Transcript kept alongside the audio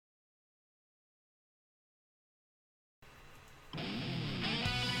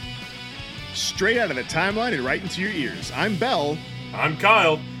straight out of the timeline and right into your ears. I'm Bell. I'm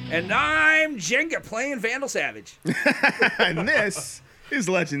Kyle. And I'm Jenga playing Vandal Savage. And this is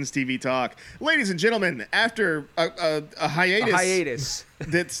Legends TV Talk. Ladies and gentlemen, after a hiatus.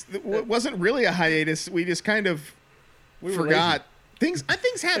 That wasn't really a hiatus. We just kind of forgot. Things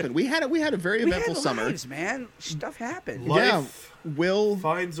happened. We had a very eventful summer. Lives, man. Stuff happened. Life Will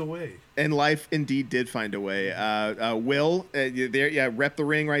finds a way. And life indeed did find a way. Will, rep the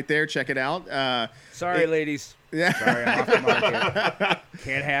ring right there. Check it out. Sorry, ladies. Yeah. Sorry, I'm off the market.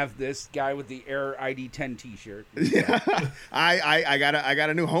 Can't have this guy with the Air ID 10 T-shirt. Yeah. I got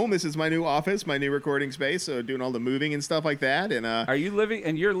a new home. This is my new office, my new recording space. So doing all the moving and stuff like that. And are you living?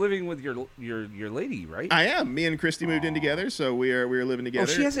 And you're living with your lady, right? I am. Me and Christy moved in together, so we are living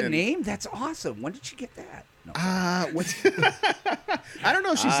together. Oh, she has a name. That's awesome. When did she get that? No. What? I don't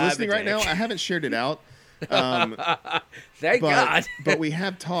know if she's listening right now. I haven't shared it out. Thank God. But we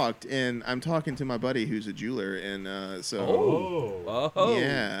have talked, and I'm talking to my buddy who's a jeweler, and yeah.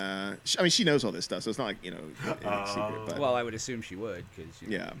 I mean, she knows all this stuff, so it's not like any secret. But, well, I would assume she would, because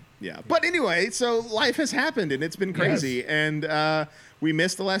yeah. But anyway, so life has happened, and it's been crazy, and we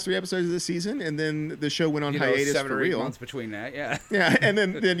missed the last 3 episodes of the season, and then the show went on hiatus 7 for or 8 real. months between that, yeah. Yeah, and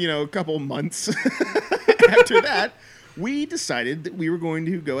then a couple months after that, we decided that we were going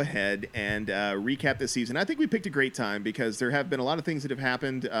to go ahead and recap this season. I think we picked a great time because there have been a lot of things that have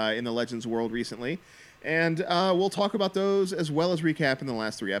happened in the Legends world recently, and we'll talk about those as well as recapping the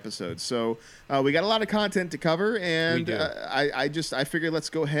last 3 episodes. So we got a lot of content to cover, and I figured let's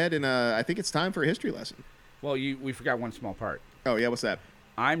go ahead and I think it's time for a history lesson. Well, we forgot one small part. Oh yeah, what's that?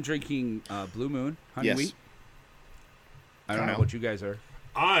 I'm drinking Blue Moon honey wheat. I don't know what you guys are.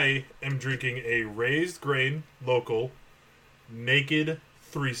 I am drinking a raised grain local naked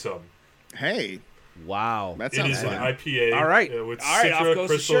threesome. Hey. Wow. That It sounds is an fun. IPA. All right. With All right, Citra, off goes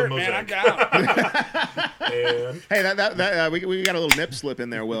the Crystal, shirt, and man. I'm Mosaic. down. And Hey, we got a little nip slip in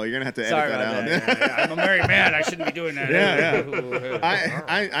there, Will. You're gonna have to edit Sorry that about out. that. Yeah. I'm a married man. I shouldn't be doing that. Yeah.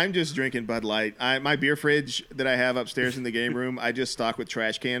 I'm just drinking Bud Light. My beer fridge that I have upstairs in the game room, I just stock with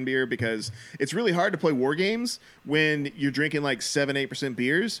trash can beer because it's really hard to play war games when you're drinking like 7-8%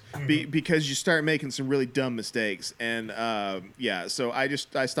 beers because you start making some really dumb mistakes. And so I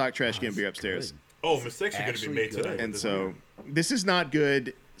stock trash can beer upstairs. good. Mistakes are going to be made good. today. And so this is not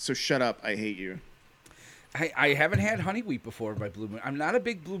good. So shut up. I hate you. I haven't had honey wheat before by Blue Moon. I'm not a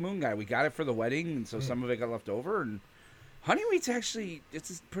big Blue Moon guy. We got it for the wedding, and so some of it got left over. And honey wheat's actually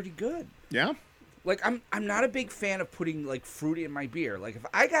it's pretty good. Yeah. Like I'm not a big fan of putting like fruit in my beer. Like if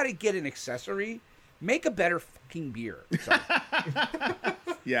I got to get an accessory, make a better fucking beer. Sorry.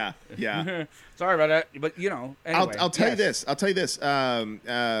 Yeah. Sorry about that, but anyway, I'll tell you this.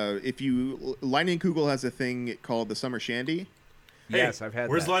 If you Lightning Kugel has a thing called the Summer Shandy. Yes, I've had.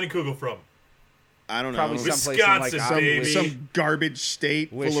 Where's that. Lightning Kugel from? I don't know. Probably someplace in like Wisconsin, baby. Some garbage state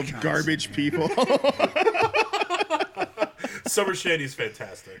full of Wisconsin. garbage people. Summer Shandy's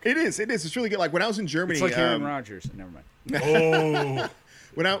fantastic. It is. It's really good. Like when I was in Germany. It's like Aaron Rodgers. Never mind. Oh.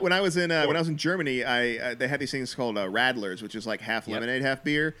 When I was in Germany, they had these things called Radlers, which is like half lemonade, half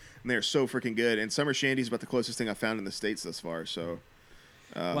beer, and they're so freaking good. And Summer Shandy's about the closest thing I've found in the States thus far. So,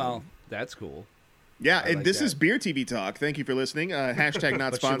 Well, that's cool. yeah. I And like this that. is Beer TV Talk. Thank you for listening. Hashtag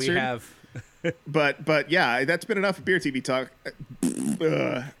not But should sponsored. we have? But yeah, that's been enough of Beer TV Talk.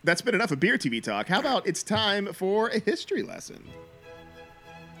 That's been enough of Beer TV Talk. How about it's time for a history lesson?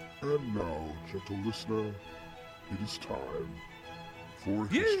 And now, gentle listener, it is time for a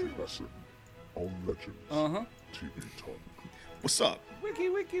history lesson on Legends TV Talk. What's up? Wiki.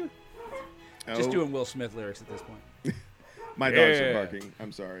 Oh, Just doing Will Smith lyrics at this point. My dogs are barking.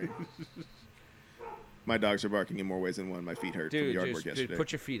 I'm sorry. My dogs are barking in more ways than one. My feet hurt from yard work yesterday. Dude,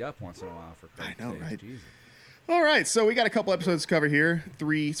 put your feet up once in a while for Christ's I know, sake. right? Jesus. All right, so we got a couple episodes to cover here,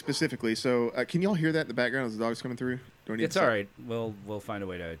 3 specifically. So can y'all hear that in the background as the dog's coming through? Do I need It's to all stop? right. We'll find a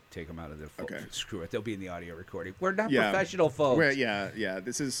way to take them out of the phone. Okay. Screw it. They'll be in the audio recording. We're not Yeah. professional folks. Yeah.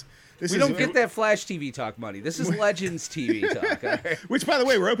 This We is don't get that Flash TV talk money. This is Legends TV talk. All right? Which, by the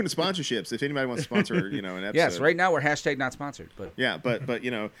way, we're open to sponsorships. If anybody wants to sponsor, an episode. Yes, right now we're hashtag not sponsored. But Yeah, but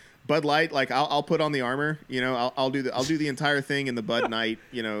Bud Light, like I'll put on the armor. I'll do the entire thing in the Bud Knight,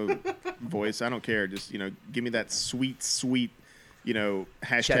 voice. I don't care. Just give me that sweet, hashtag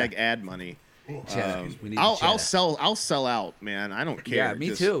Cheddar. ad money. cheddar. We need I'll cheddar. sell out, man. I don't care. Yeah, me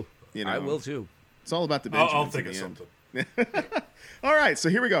Just, too. I will too. It's all about the I'll Benjamins think in of the end. something. All right, so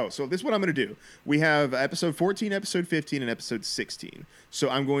here we go. So this is what I'm going to do. We have episode 14, episode 15, and episode 16. So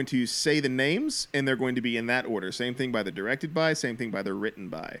I'm going to say the names, and they're going to be in that order. Same thing by the directed by, same thing by the written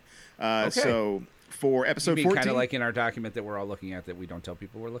by. Okay. So for episode 14... kind of like in our document that we're all looking at that we don't tell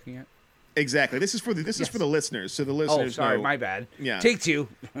people we're looking at? Exactly. This is for the is for the listeners. So the listeners. Oh, sorry, know, my bad. Yeah. Take two.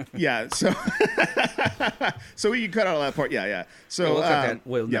 Yeah. So so we can cut out all that part. Yeah, yeah. So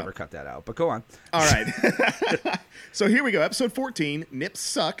We'll never cut that out. But go on. All right. So here we go. Episode 14, Nips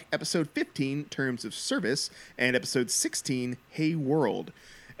Suck. Episode 15, Terms of Service. And episode 16, Hey World.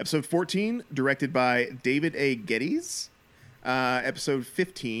 Episode 14, directed by David A. Geddes. Episode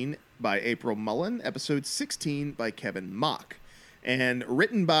 15 by April Mullen. Episode 16 by Kevin Mock. And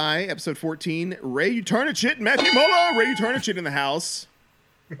written by episode 14, Ray Tarnachit and Matthew Mola. Ray Tarnachit in the house.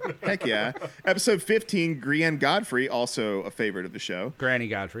 Heck yeah. Episode 15, Grianne Godfrey, also a favorite of the show. Granny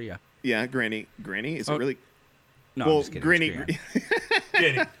Godfrey, yeah. Yeah, Granny. Is it really? No, Well, I'm just kidding.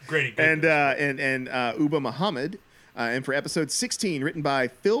 Granny. Granny. And Uba Muhammad. And for episode 16, written by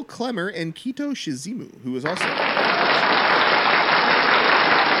Phil Klemmer and Kito Shizumu, who was also...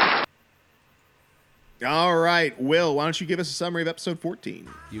 All right, Will, why don't you give us a summary of episode 14?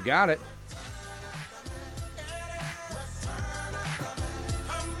 You got it.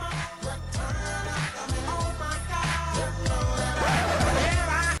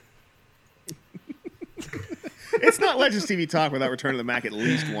 It's not Legends TV Talk without Return of the Mac at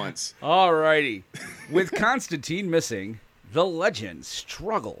least once. Alrighty. With Constantine missing, the Legends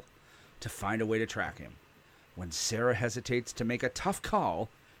struggle to find a way to track him. When Sarah hesitates to make a tough call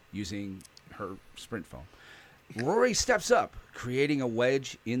using her sprint phone, Rory steps up, creating a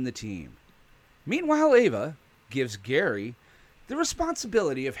wedge in the team. Meanwhile, Ava gives Gary the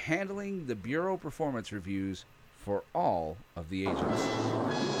responsibility of handling the Bureau performance reviews for all of the agents.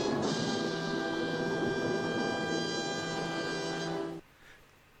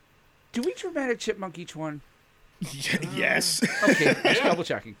 Do we dramatic chipmunk each one? Yes. Okay, just double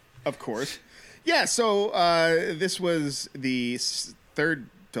checking. Of course. Yeah, so this was the third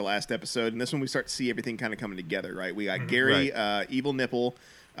to last episode, and this one we start to see everything kind of coming together, right? We got Gary, Evil Nipple.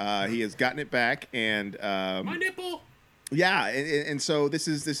 He has gotten it back, and... My nipple! Yeah, and so this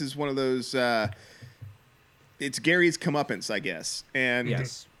is one of those... it's Gary's comeuppance, I guess. And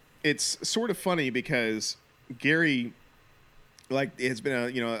Yes. it's sort of funny because Gary... Like, it's been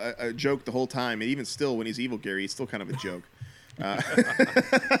a joke the whole time, and even still, when he's evil Gary, he's still kind of a joke.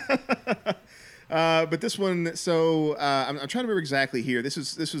 But this one, so I'm trying to remember exactly here. This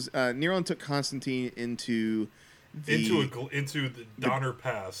was Neron took Constantine into the Donner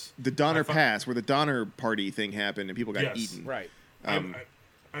Pass. The Donner Pass, where the Donner Party thing happened and people got eaten. Right.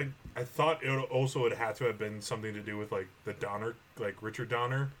 I thought it also would have to have been something to do with like the Donner, like Richard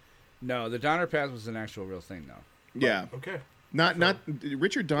Donner. No, the Donner Pass was an actual real thing, though. Yeah. Okay. Not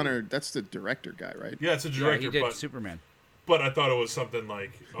Richard Donner. That's the director guy, right? Yeah, it's a Yeah, director, he did but Superman. But I thought it was something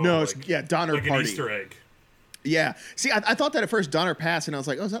like No, like, it's Donner like Party. an Easter egg. Yeah. See, I thought that at first, Donner Pass, and I was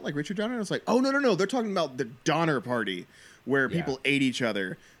like, oh, is that like Richard Donner? And I was like, oh, no. They're talking about the Donner Party, where people ate each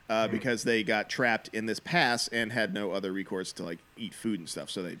other because they got trapped in this pass and had no other recourse to like eat food and stuff.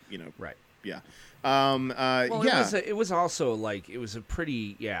 So they, Right. Yeah. Well, yeah. it was also like it was a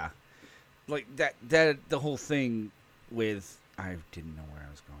pretty like that the whole thing with I didn't know where I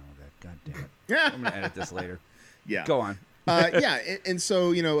was going with that. God damn it! I'm gonna edit this later. Yeah. Go on. Yeah, and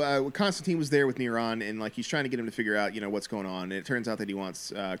so Constantine was there with Neron, and like he's trying to get him to figure out what's going on. And it turns out that he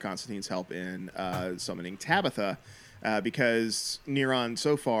wants Constantine's help in summoning Tabitha because Neron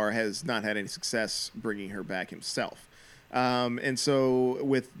so far has not had any success bringing her back himself. And so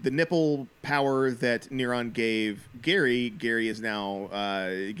with the nipple power that Neron gave Gary is now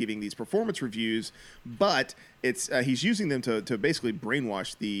giving these performance reviews, but it's he's using them to basically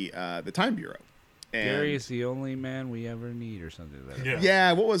brainwash the Time Bureau. And Gary is the only man we ever need, or something like that.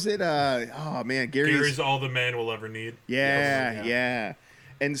 Yeah. what was it? Oh man, Gary's all the man will ever need. Yeah.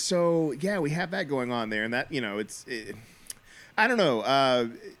 And so we have that going on there, and that I don't know.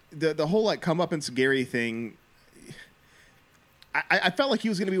 The whole like comeuppance Gary thing. I felt like he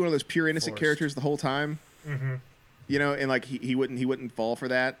was going to be one of those pure innocent characters the whole time, and like he wouldn't fall for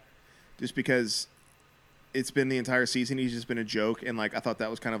that, just because it's been the entire season he's just been a joke, and like I thought that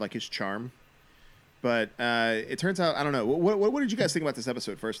was kind of like his charm. But it turns out I don't know. What did you guys think about this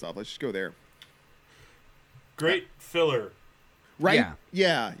episode? First off, let's just go there. Great filler, right?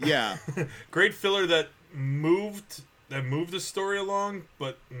 Yeah. Great filler that moved the story along,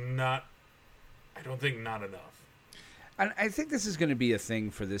 but not. I don't think not enough. And I think this is going to be a thing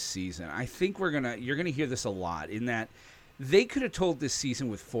for this season. I think you're going to hear this a lot in that they could have told this season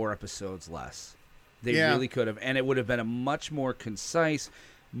with 4 episodes less. They really could have, and it would have been a much more concise,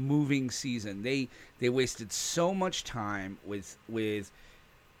 moving season. They wasted so much time with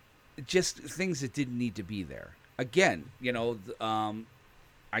just things that didn't need to be there. Again,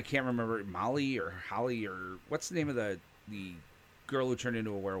 I can't remember Molly or Holly or what's the name of the girl who turned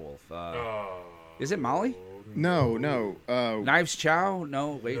into a werewolf? Oh, Is it Molly? No. Knives Chow?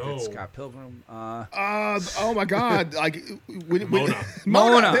 No, wait, No. that's Scott Pilgrim. Oh my God! Like Mona.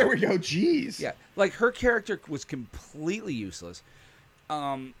 Mona. There we go. Jeez. Yeah, like her character was completely useless.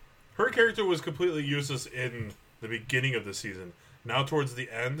 Her character was completely useless in the beginning of the season. Now towards the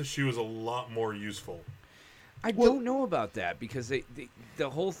end, she was a lot more useful. I don't know about that because the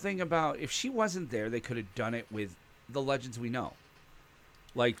whole thing about if she wasn't there, they could have done it with the legends we know.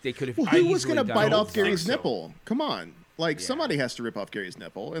 Like they could have. Well, who was going to bite off think Gary's so. nipple? Come on, like Yeah. somebody has to rip off Gary's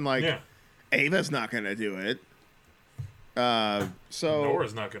nipple, and like Yeah. Ava's not going to do it. So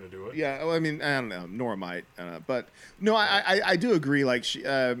Nora's not going to do it. yeah, well, I mean, I don't know. Nora might, but no, I do agree. Like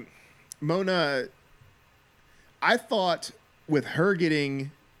Mona, I thought with her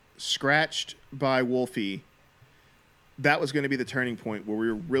getting scratched by Wolfie, that was going to be the turning point where we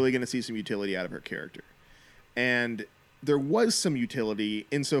were really going to see some utility out of her character, and there was some utility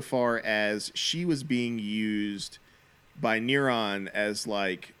insofar as she was being used by Neuron as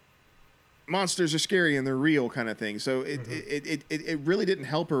like monsters are scary and they're real kind of thing. So it really didn't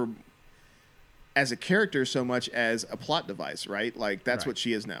help her as a character so much as a plot device, right? Like that's Right. what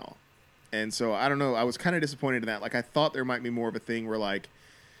she is now. And so I don't know. I was kind of disappointed in that. Like I thought there might be more of a thing where like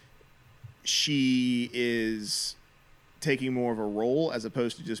she is taking more of a role as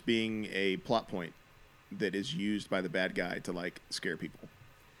opposed to just being a plot point that is used by the bad guy to like scare people.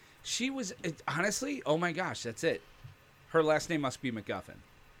 She was honestly, oh my gosh, that's it. Her last name must be MacGuffin.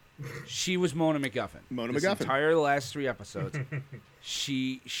 She was Mona MacGuffin. Mona this MacGuffin. Entire last 3 episodes,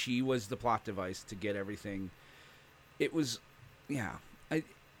 she was the plot device to get everything. It was, yeah.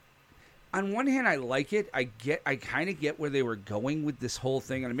 On one hand, I like it. I kind of get where they were going with this whole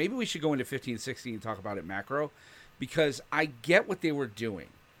thing, and maybe we should go into 15, 16 and talk about it macro, because I get what they were doing.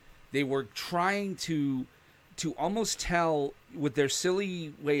 They were trying to almost tell with their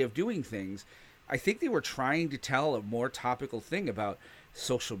silly way of doing things. I think they were trying to tell a more topical thing about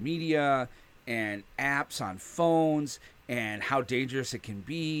social media and apps on phones and how dangerous it can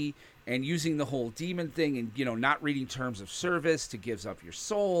be, and using the whole demon thing and not reading terms of service to give up your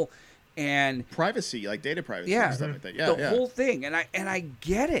soul and Privacy, like data privacy yeah, and stuff like that. Yeah, the whole thing, and I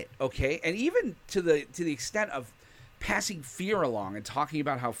get it, okay, and even to the extent of passing fear along and talking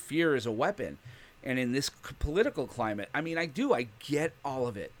about how fear is a weapon, and in this political climate, I mean, I get all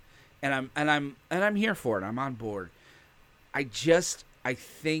of it, and I'm here for it. I'm on board. I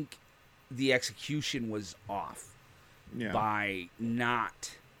think the execution was off yeah. by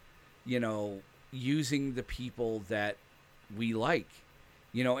not, using the people that we like.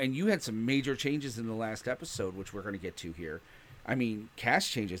 And you had some major changes in the last episode, which we're going to get to here. I mean, cast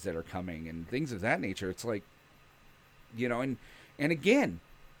changes that are coming and things of that nature. It's like, and again,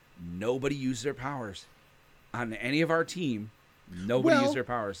 nobody used their powers on any of our team. Nobody used their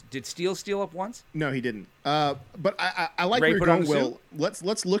powers. Did Steel steal up once? No, he didn't. But I like Ray where you're put on going, the Will.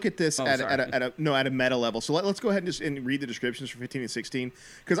 Let's look at this at a meta level. So let's go ahead and read the descriptions for 15 and 16,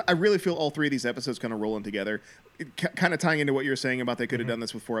 because I really feel all 3 of these episodes kind of rolling together, kind of tying into what you were saying about they could have done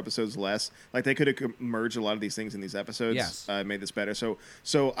this with 4 episodes less. Like they could have merged a lot of these things in these episodes. Yes. Made this better. So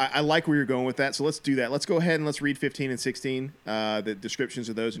I like where you're going with that. So let's do that. Let's go ahead and let's read 15 and 16, the descriptions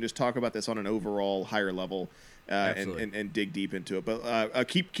of those, and just talk about this on an overall higher level. And dig deep into it, but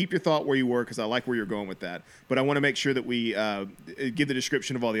keep your thought where you were, because I like where you're going with that. But I want to make sure that we give the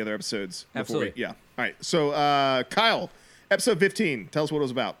description of all the other episodes. Absolutely. All right. So Kyle, episode 15. Tell us what it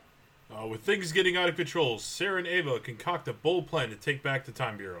was about. With things getting out of control, Sarah and Ava concoct a bold plan to take back the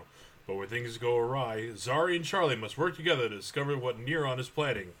Time Bureau. But when things go awry, Zari and Charlie must work together to discover what Neuron is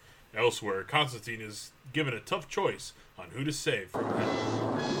planning. Elsewhere, Constantine is given a tough choice on who to save from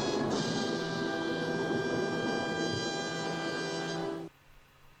hell.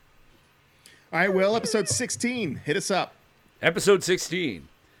 All right, Will, episode 16. Hit us up. Episode 16,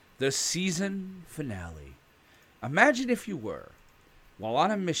 the season finale. Imagine if you were, while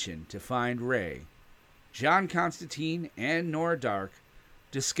on a mission to find Ray, John Constantine and Nora Dark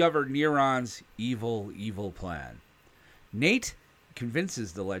discovered Neuron's evil plan. Nate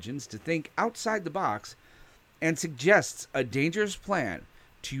convinces the Legends to think outside the box and suggests a dangerous plan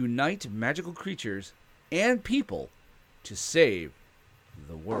to unite magical creatures and people to save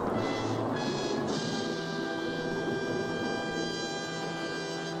the world.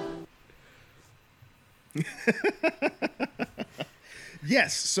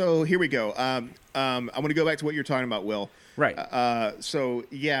 Yes. So here we go. I want to go back to what you're talking about, Will. Right. So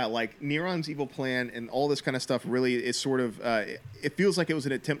yeah, like Neuron's evil plan and all this kind of stuff really is sort of. It feels like it was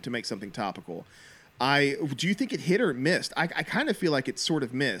an attempt to make something topical. Do you think it hit or it missed? I kind of feel like it sort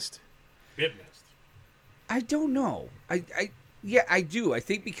of missed. It missed. I don't know. Yeah, I do. I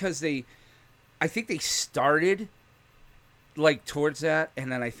think because they started like towards that,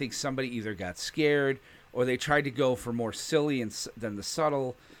 and then I think somebody either got scared or they tried to go for more silly than the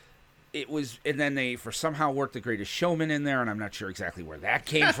subtle. It was, and then they for somehow worked The Greatest Showman in there, and I'm not sure exactly where that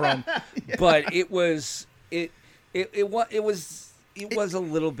came from, but it was a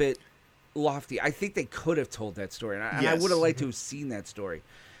little bit lofty. I think they could have told that story, and I would have liked to have seen that story.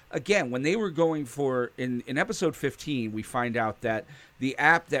 Again, when they were going for in episode 15, we find out that the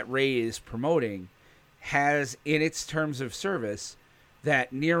app that Ray is promoting has in its terms of service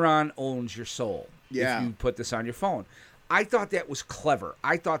that Neuron owns your soul if you put this on your phone. I thought that was clever.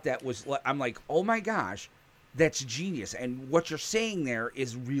 I thought that was, I'm like, oh my gosh, that's genius. And what you're saying there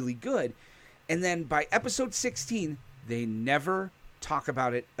is really good. And then by episode 16, they never talk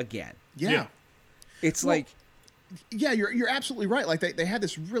about it again. Yeah. It's like... Yeah, you're absolutely right. Like they had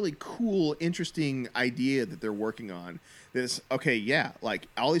this really cool, interesting idea that they're working on. This like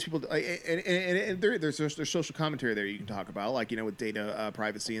all these people, and there's social commentary there you can talk about, like with data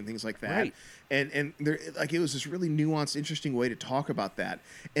privacy and things like that. Right. And there, like it was this really nuanced, interesting way to talk about that.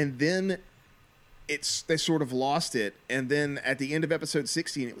 And then they sort of lost it, and then at the end of episode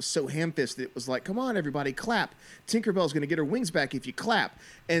 16, it was so ham-fisted. It was like, "Come on, everybody, clap! Tinkerbell's going to get her wings back if you clap."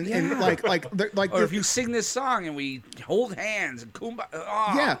 And or if you sing this song and we hold hands and kumbaya.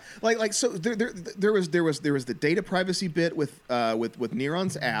 Oh. Yeah, so there was the data privacy bit with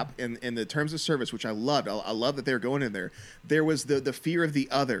Neuron's app and the terms of service, which I loved. I love that they're going in there. There was the fear of the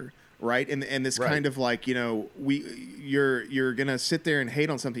other. Right, and this kind of like you're gonna sit there and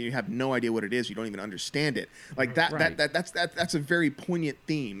hate on something you have no idea what it is, you don't even understand it, like that. Right. That's a very poignant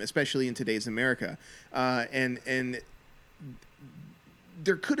theme, especially in today's America, and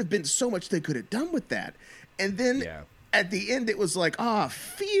there could have been so much they could have done with that, and then at the end it was like,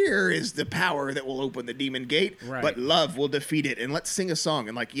 fear is the power that will open the demon gate, but love will defeat it, and let's sing a song,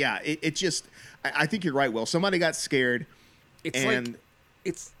 and like it just I think you're right, Will. Somebody got scared,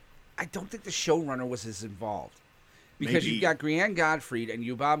 I don't think the showrunner was as involved because Maybe. you've got Grianne Gottfried and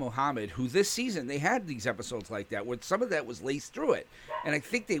Yuba Muhammad, who this season they had these episodes like that where some of that was laced through it, and I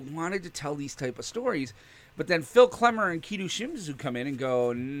think they wanted to tell these type of stories, but then Phil Klemmer and Kido Shimizu come in and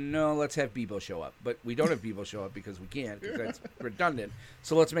go, no, let's have Bebo show up, but we don't have Bebo show up because we can't, because that's redundant,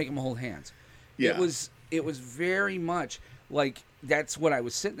 so let's make him hold hands. It was very much like that's what I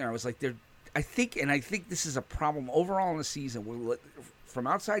was sitting there. I was like, I think this is a problem overall in the season. From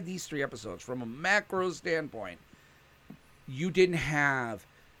outside these 3 episodes, from a macro standpoint, you didn't have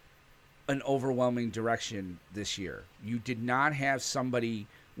an overwhelming direction this year. You did not have somebody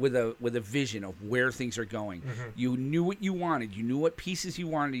with a vision of where things are going. Mm-hmm. You knew what you wanted. You knew what pieces you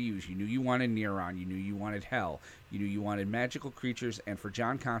wanted to use. You knew you wanted Neuron. You knew you wanted Hell. You knew you wanted magical creatures, and for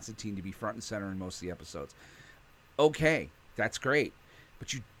John Constantine to be front and center in most of the episodes. Okay, that's great.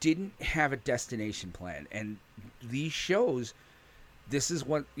 But you didn't have a destination plan. And these shows... This is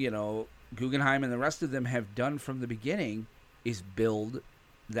what, Guggenheim and the rest of them have done from the beginning is build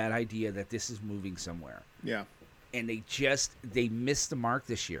that idea that this is moving somewhere. Yeah. And they missed the mark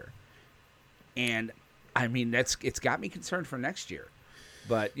this year. And I mean, it's got me concerned for next year.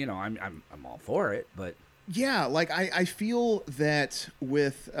 But, I'm all for it, but yeah, like I feel that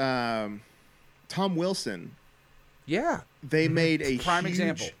with Tom Wilson, they made a prime huge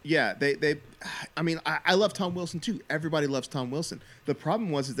example. Yeah, I mean, I love Tom Wilson too. Everybody loves Tom Wilson. The problem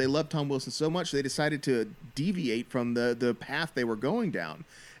was they loved Tom Wilson so much they decided to deviate from the path they were going down.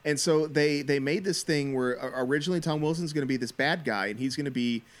 And so they made this thing where originally Tom Wilson's going to be this bad guy, and he's going to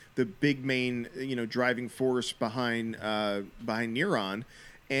be the big main driving force behind Neuron.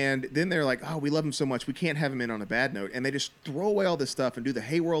 And then they're like, oh, we love him so much, we can't have him in on a bad note. And they just throw away all this stuff and do the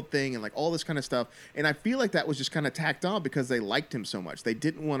Hayworld thing and like all this kind of stuff. And I feel like that was just kind of tacked on because they liked him so much. They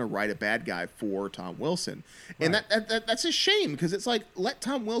didn't want to write a bad guy for Tom Wilson. And that's a shame because it's like, let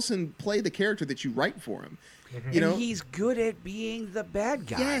Tom Wilson play the character that you write for him. Mm-hmm. And he's good at being the bad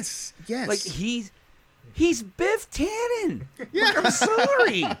guy. Yes. Like he's Biff Tannen. Yeah. Like, I'm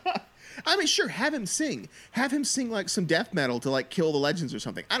sorry. I mean, sure, have him sing like some death metal to like kill the legends or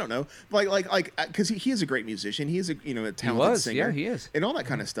something. I don't know, like because he is a great musician. He is a talented singer. Yeah, he is, and all that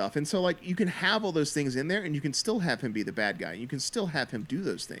kind of stuff. And so like you can have all those things in there, and you can still have him be the bad guy. You can still have him do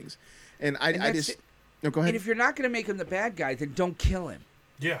those things. And I just no, go ahead. And if you're not going to make him the bad guy, then don't kill him.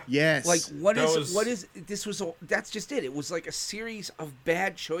 Yeah. Yes. Like that's just it. It was like a series of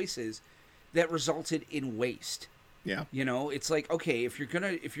bad choices that resulted in waste. Yeah. It's like, okay, if you're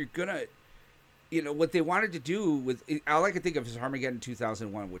gonna, what they wanted to do with, all I can think of is Armageddon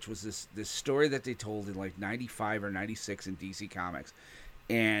 2001, which was this story that they told in like 95 or 96 in DC Comics.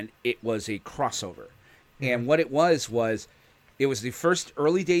 And it was a crossover. Mm-hmm. And what it was It was the first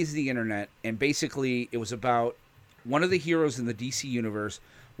early days of the internet, and basically it was about one of the heroes in the DC universe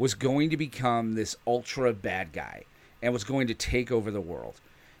was going to become this ultra bad guy and was going to take over the world.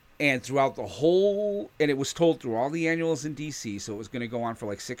 And throughout the whole, and it was told through all the annuals in DC, so it was going to go on for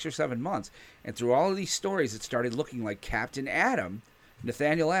like 6 or 7 months. And through all of these stories, it started looking like Captain Atom,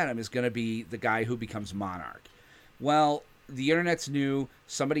 Nathaniel Adam, is going to be the guy who becomes Monarch. Well, the internet's new.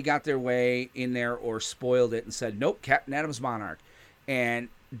 Somebody got their way in there or spoiled it and said, nope, Captain Atom's Monarch. And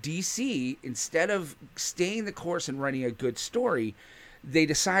DC, instead of staying the course and writing a good story, they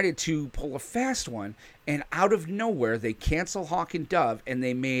decided to pull a fast one. And out of nowhere, they canceled Hawk and Dove and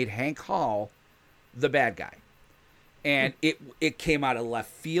they made Hank Hall the bad guy. And it came out of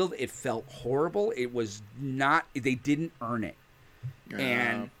left field. It felt horrible. It was not, they didn't earn it.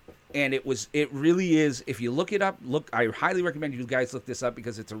 And it really is, if you look it up, I highly recommend you guys look this up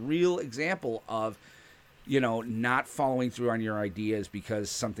because it's a real example of, not following through on your ideas because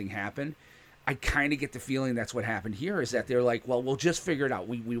something happened. I kind of get the feeling that's what happened here, is that they're like, well, we'll just figure it out.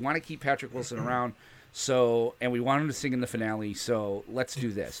 We want to keep Patrick Wilson around, and we want him to sing in the finale, so let's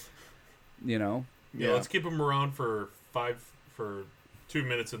do this. Yeah, let's keep him around for 2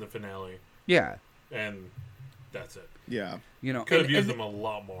 minutes in the finale. Yeah. And that's it. Yeah. Could have used them a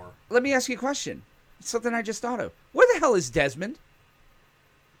lot more. Let me ask you a question. Something I just thought of. Where the hell is Desmond?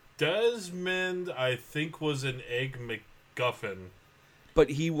 Desmond, I think, was an Egg MacGuffin. But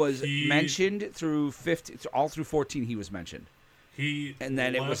he was mentioned through 15, all through 14. He was mentioned. And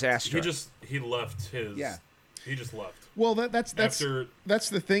then it was Astra. He left his. Yeah. He just left. Well, that's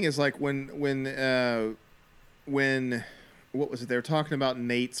the thing is like when what was it? They were talking about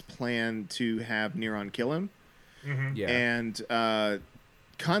Nate's plan to have Neron kill him. Mm-hmm. Yeah. And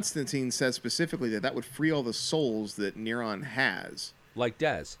Constantine says specifically that would free all the souls that Neron has. Like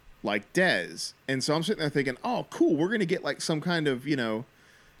Dez. And so I'm sitting there thinking, oh, cool, we're going to get like some kind of,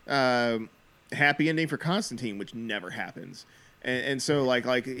 happy ending for Constantine, which never happens. And so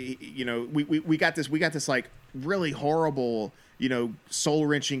we got this like really horrible,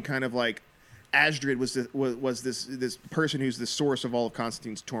 soul-wrenching kind of like Asdrid was this person who's the source of all of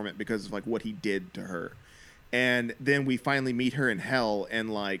Constantine's torment because of like what he did to her. And then we finally meet her in hell,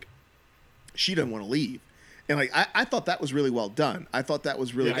 and like she doesn't want to leave. And like I thought that was really well done. I thought that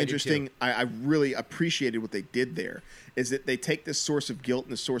was really interesting. I really appreciated what they did there. Is that they take this source of guilt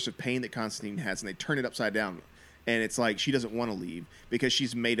and the source of pain that Constantine has, and they turn it upside down. And it's like she doesn't want to leave because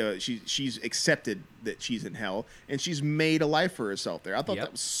she's accepted that she's in hell, and she's made a life for herself there. I thought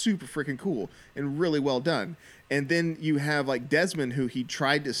that was super freaking cool and really well done. And then you have like Desmond, who he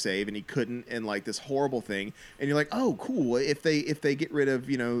tried to save and he couldn't, and like this horrible thing. And you're like, oh, cool. If they get rid of,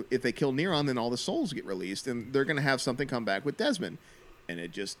 if they kill Neron, then all the souls get released, and they're gonna have something come back with Desmond. And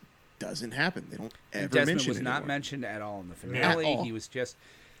it just doesn't happen. They don't ever Desmond mention it. Desmond was not mentioned at all in the finale. He was just.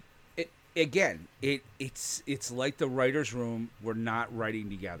 It's like the writers' room were not writing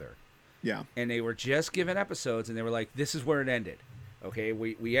together. Yeah. And they were just given episodes, and they were like, this is where it ended. Okay,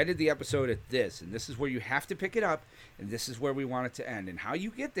 we ended the episode at this, and this is where you have to pick it up, and this is where we want it to end. And how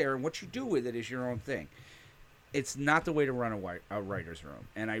you get there and what you do with it is your own thing. It's not the way to run a writer's room.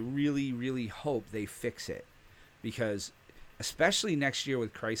 And I really, really hope they fix it. Because, especially next year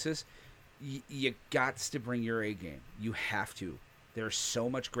with Crisis, you got to bring your A game. You have to. There's so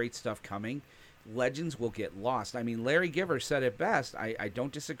much great stuff coming. Legends will get lost. I mean, Larry Giver said it best. I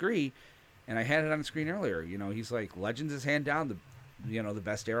don't disagree, and I had it on the screen earlier. He's like, Legends is hand down the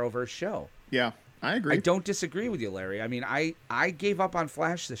best Arrowverse show. Yeah, I agree. I don't disagree with you, Larry. I mean, I gave up on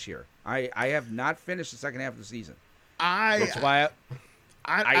Flash this year. I have not finished the second half of the season. That's why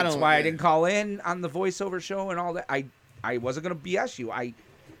I didn't call in on the voiceover show and all that. I wasn't going to BS you.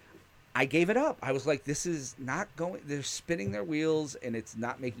 I gave it up. I was like, this is not going... They're spinning their wheels, and it's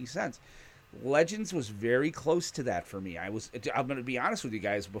not making sense. Legends was very close to that for me. I'm going to be honest with you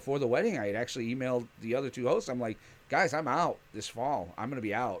guys. Before the wedding, I had actually emailed the other two hosts. I'm like, guys, I'm out this fall. I'm going to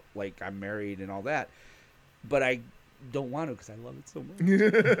be out. Like, I'm married and all that. But I don't want to because I love it so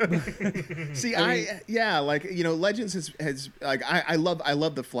much. See, Legends has like I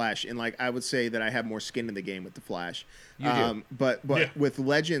love the Flash, and like I would say that I have more skin in the game with the Flash. You do. But with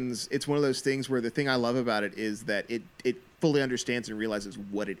Legends, it's one of those things where the thing I love about it is that it fully understands and realizes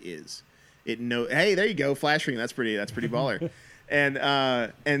what it is. It hey, there you go, Flash ring. That's pretty baller.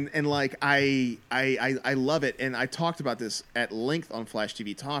 And like I love it, and I talked about this at length on Flash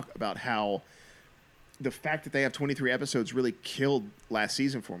TV Talk about how the fact that they have 23 episodes really killed last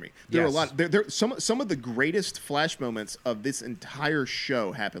season for me. There were a lot. Some of the greatest Flash moments of this entire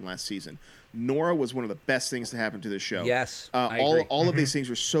show happened last season. Nora was one of the best things to happen to this show. Yes, I all agree. all of these things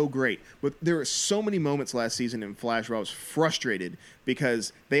were so great, but there were so many moments last season in Flash where I was frustrated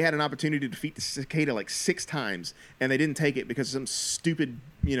because they had an opportunity to defeat the Cicada like 6 times and they didn't take it because of some stupid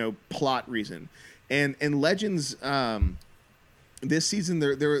plot reason. And Legends this season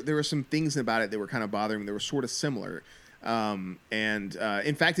there were some things about it that were kind of bothering me. They were sort of similar.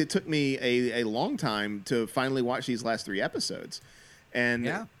 In fact, it took me a long time to finally watch these last 3 episodes.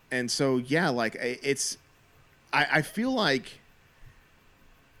 And so, like I feel like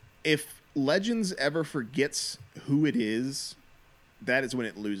if Legends ever forgets who it is, that is when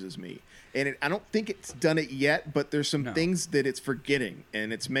it loses me. And I don't think it's done it yet, but there's some things that it's forgetting,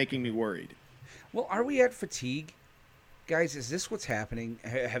 and it's making me worried. Well, are we at fatigue, guys? Is this what's happening?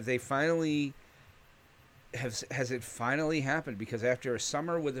 Have they finally? Has it finally happened? Because after a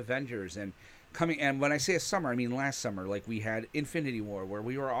summer with Avengers and when I say a summer, I mean last summer, like we had Infinity War, where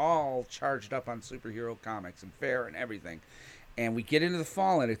we were all charged up on superhero comics and fair and everything, and we get into the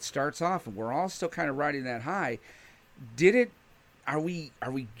fall and it starts off, and we're all still kind of riding that high. Are we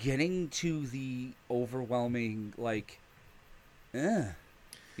getting to the overwhelming I don't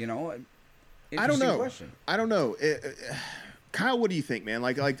interesting know. question. I don't know. Kyle, what do you think, man?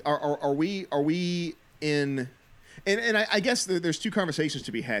 Like are we in? And I guess there's 2 conversations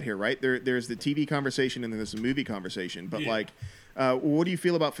to be had here, right? There's the TV conversation and then there's the movie conversation. But what do you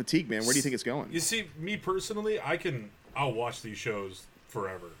feel about fatigue, man? Where do you think it's going? You see, me personally, I'll watch these shows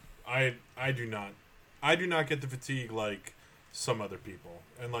forever. I do not get the fatigue like some other people.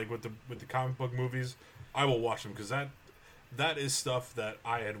 And like with the comic book movies, I will watch them because that is stuff that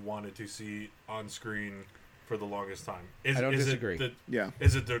I had wanted to see on screen for the longest time. I don't disagree.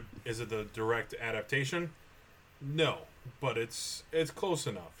 Is it the direct adaptation? No, but it's close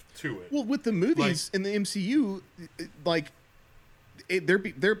enough to it. Well, with the movies in the MCU,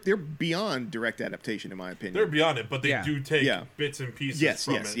 they're beyond direct adaptation, in my opinion. They're beyond it, but they do take bits and pieces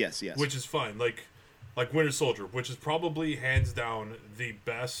from it. Yes. Which is fine. Like Winter Soldier, which is probably hands down the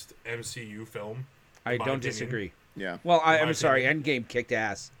best MCU film. I don't disagree. Yeah. Well, I'm sorry. Endgame kicked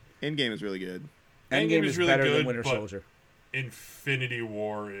ass. Endgame is really good. Endgame is really better good, than Winter but Soldier. Infinity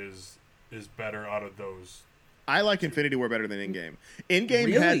War is better out of those. I like Infinity War better than Endgame. Endgame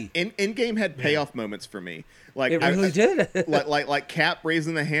Really? Endgame had payoff moments for me. Like It really did. like Cap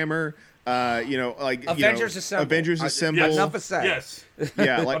raising the hammer. Avengers Assemble. Avengers Assemble. Enough is said. Yes.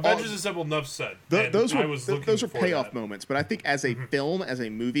 Yeah, like Avengers Assemble. Enough said. Those were for payoff that. moments. But I think as a film, as a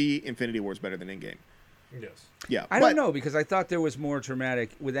movie, Infinity War is better than Endgame. Yes. Yeah, I don't know, because I thought there was more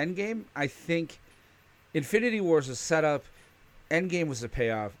dramatic with Endgame. I think Infinity War was a setup. Endgame was a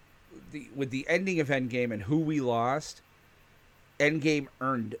payoff. With the ending of Endgame and who we lost, Endgame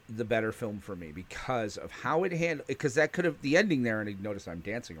earned the better film for me because of how it handled. Because that could have the ending there, and you notice I'm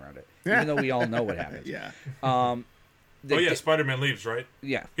dancing around it, even though we all know what happens. Yeah. Spider-Man leaves, right?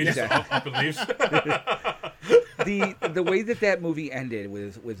 Yeah. He just up and leaves. The way that movie ended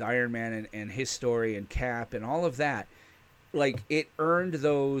with Iron Man and his story and Cap and all of that, like it earned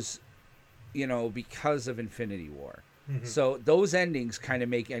those, because of Infinity War. Mm-hmm. So those endings kind of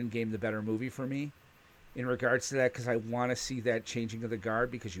make Endgame the better movie for me in regards to that, because I want to see that changing of the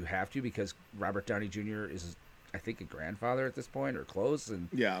guard, because you have to, because Robert Downey Jr. is, I think, a grandfather at this point or close. And,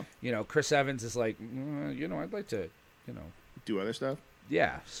 Chris Evans is like, I'd like to, do other stuff.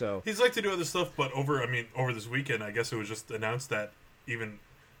 Yeah, so he's like to do other stuff, but over this weekend, I guess it was just announced that even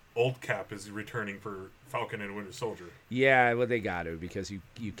old Cap is returning for Falcon and Winter Soldier. Yeah, well, they got to, because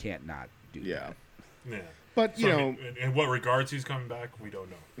you can't not do that. Yeah. But in what regards he's coming back, we don't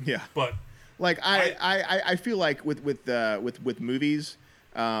know. Yeah, but like I feel like with movies,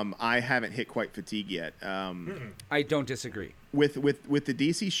 I haven't hit quite fatigue yet. I don't disagree. With the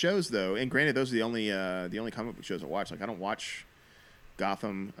DC shows though, and granted, those are the only comic book shows I watch. Like I don't watch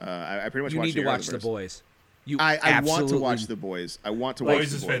Gotham. I pretty much you watch need to watch The Boys. I want to watch The Boys. I want to watch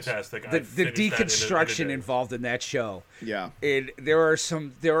Boys The is Boys. fantastic. The deconstruction involved in that show. Yeah, and there are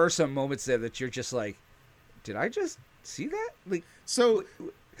some moments there that you're just like, did I just see that? Like so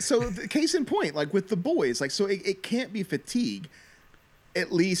the case in point, like with The Boys, like so it can't be fatigue.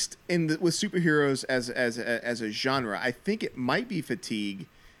 At least with superheroes as a genre, I think it might be fatigue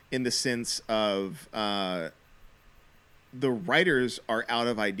in the sense of the writers are out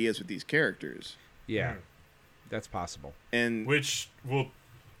of ideas with these characters. Yeah, that's possible. And which we'll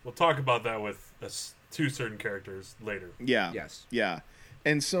talk about that with 2 certain characters later. Yeah. Yes. Yeah.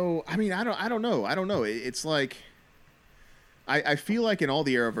 And so, I mean, I don't know. It's like I feel like in all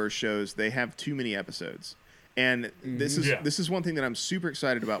the Arrowverse shows they have too many episodes. And this is one thing that I'm super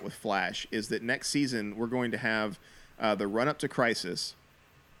excited about with Flash is that next season we're going to have the run up to Crisis,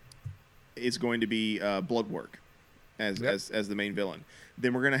 is going to be Bloodwork as the main villain.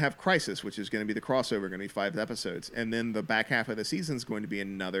 Then we're going to have Crisis, which is going to be the crossover, going to be 5 episodes. And then the back half of the season is going to be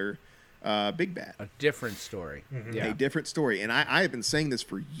another big bad. A different story. Yeah. A different story. And I have been saying this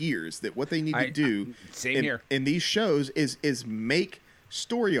for years, that what they need to do in these shows is make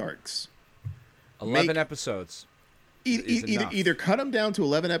story arcs. 11 episodes. Either cut them down to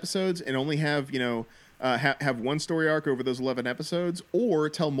 11 episodes and only have, have one story arc over those 11 episodes, or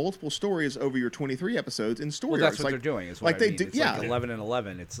tell multiple stories over your 23 episodes in story arcs. Well, that's what they're doing. Is what like I mean. they do. It's like 11 and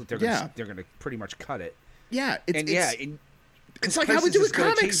 11. They're going to pretty much cut it. Yeah. It's like Crisis how we do with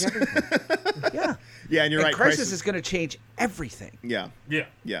comics. Yeah. Yeah, and you're right. Crisis is going to change everything. Yeah.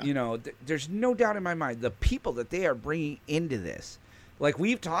 There's no doubt in my mind the people that they are bringing into this. Like,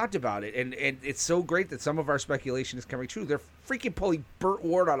 we've talked about it, and it's so great that some of our speculation is coming true. They're freaking pulling Burt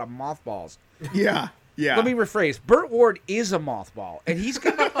Ward out of mothballs. Yeah. Let me rephrase. Burt Ward is a mothball, and he's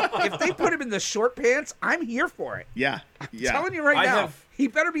gonna. If they put him in the short pants, I'm here for it. Yeah. I'm telling you right now, he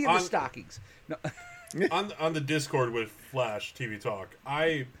better be in the stockings. No. on the Discord with Flash TV Talk,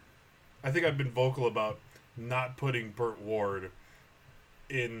 I think I've been vocal about not putting Burt Ward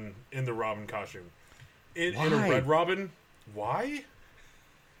in the Robin costume. In a Red Robin. Why?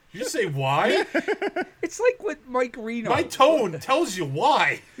 You just say why? It's like with Mike Reno. My tone tells you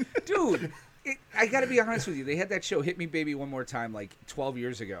why. Dude, I got to be honest with you. They had that show Hit Me Baby One More Time like 12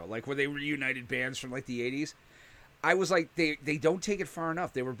 years ago, like where they reunited bands from like the 80s. I was like, they don't take it far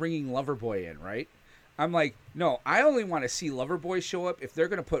enough. They were bringing Loverboy in, right? I'm like, no, I only want to see Loverboy show up if they're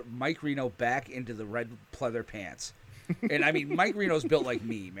going to put Mike Reno back into the red pleather pants. And I mean, Mike Reno's built like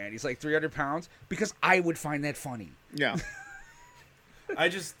me, man. He's like 300 pounds, because I would find that funny. Yeah. I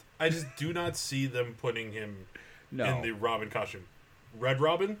just do not see them putting him in the Robin costume. Red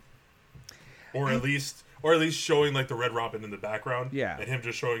Robin? Or at least showing like the Red Robin in the background. Yeah. And him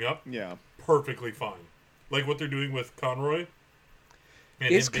just showing up. Yeah. Perfectly fine. Like what they're doing with Conroy.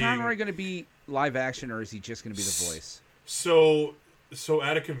 Is Conroy going to be live action, or is he just going to be the voice? So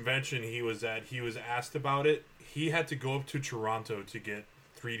at a convention he was asked about it. He had to go up to Toronto to get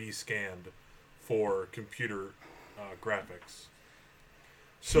 3D scanned for computer graphics.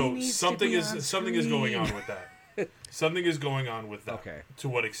 So something is going on with that. Something is going on with that. Okay. To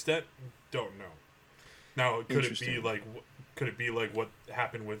what extent? Don't know. Now, could it be like what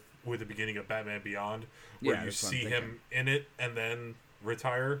happened with the beginning of Batman Beyond, where you see him in it and then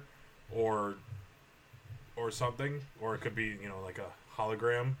retire, or something, or it could be like a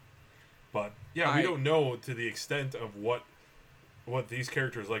hologram. But yeah, we don't know to the extent of what these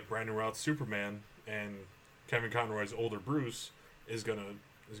characters like Brandon Routh's Superman and Kevin Conroy's older Bruce is gonna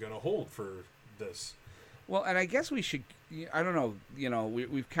hold for this. Well, and I guess we should. I don't know.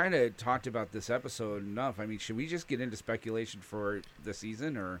 We've kind of talked about this episode enough. I mean, should we just get into speculation for the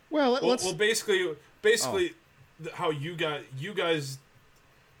season, or? Well, let's. Well, basically, how you guys,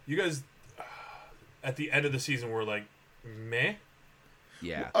 at the end of the season were like, meh.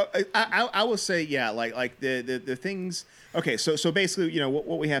 Yeah. I will say, yeah, like the things. Okay, so basically,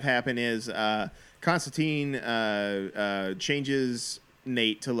 what we have happen is Constantine changes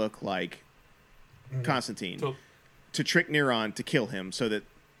Nate to look like Constantine to trick Neron to kill him, so that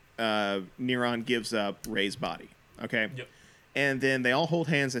Neron gives up Ray's body. Okay. Yep. And then they all hold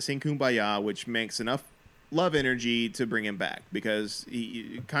hands. They sing Kumbaya, which makes enough love energy to bring him back, because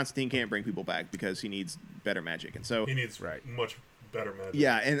Constantine can't bring people back because he needs better magic, and so he needs much better magic.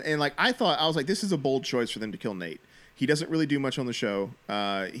 Yeah, and like I was like, this is a bold choice for them to kill Nate. He doesn't really do much on the show.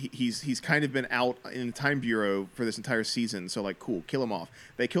 He's kind of been out in the Time Bureau for this entire season, so like, cool, kill him off.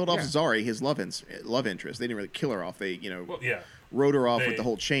 They killed off Zari, his love interest. They didn't really kill her off. They wrote her off with the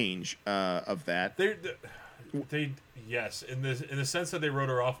whole change of that. They yes, in the sense that they wrote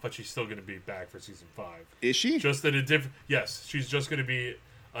her off, but she's still going to be back for season 5. Is she? Just that a different. Yes, she's just going to be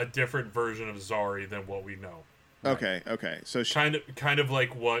a different version of Zari than what we know. Okay. So kind of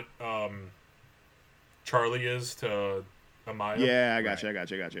like what Charlie is to Amaya. Yeah, I got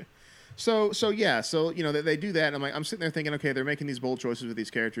you. So they do that. And I'm sitting there thinking, okay, they're making these bold choices with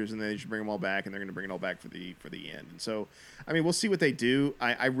these characters, and they should bring them all back, and they're going to bring it all back for the end. And so, I mean, we'll see what they do.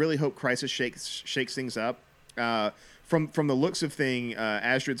 I really hope Crisis shakes things up. From the looks of thing,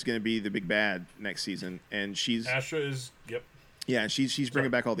 Astrid's going to be the big bad next season, and Astra is yep. Yeah, she's bringing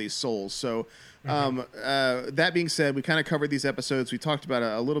back all these souls. So, that being said, we kind of covered these episodes. We talked about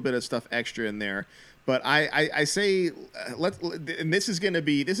a little bit of stuff extra in there, but I say and this is going to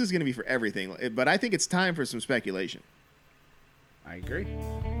be for everything. But I think it's time for some speculation. I agree.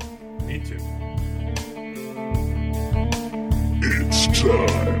 Me too. It's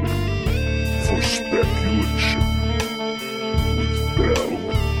time for speculation with Bell,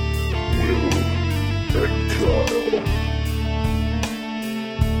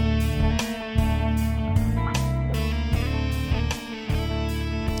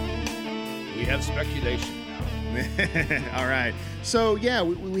 have speculation now. All right. So yeah,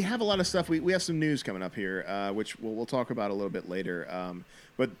 we have a lot of stuff. We have some news coming up here, which we'll talk about a little bit later.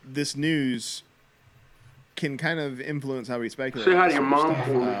 But this news can kind of influence how we speculate. Say hi to your mom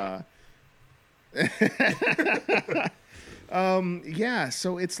for me. Yeah.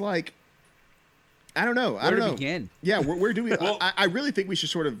 So it's like, I don't know. Where to begin? Yeah. Where do we? Well- I really think we should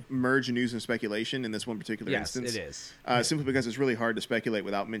sort of merge news and speculation in this one particular Yes, instance. it is. Simply because it's really hard to speculate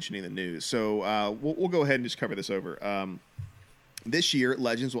without mentioning the news. So we'll go ahead and just cover this over. This year,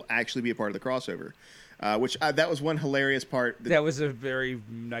 Legends will actually be a part of the crossover, which that was one hilarious part. That was a very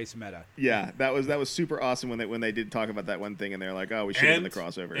nice meta. Yeah, that was super awesome when they did talk about that one thing and they're like, oh, we should have done the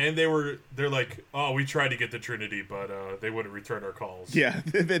crossover. And they're like, oh, we tried to get the Trinity, but they wouldn't return our calls. Yeah,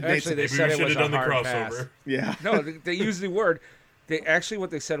 Actually, they Maybe said we it should was have a done the hard crossover. pass. yeah. No, they used the word.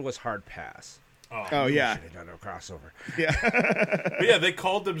 What they said was hard pass. Oh yeah, Should have done a crossover. yeah, But yeah, they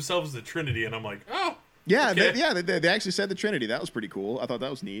called themselves the Trinity, and I'm like, oh, yeah, okay. they actually said the Trinity. That was pretty cool. I thought that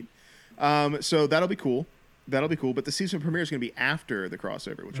was neat. So that'll be cool. But the season premiere is going to be after the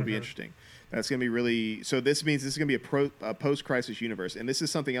crossover, which will be interesting. That's going to be really. So this means this is going to be a post-Crisis universe, and this is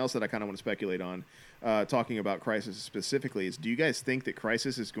something else that I kind of want to speculate on. Talking about Crisis specifically, is do you guys think that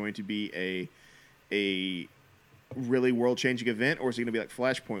Crisis is going to be a really world-changing event, or is it going to be like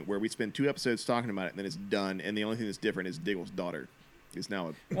Flashpoint, where we spend 2 episodes talking about it and then it's done, and the only thing that's different is Diggle's daughter is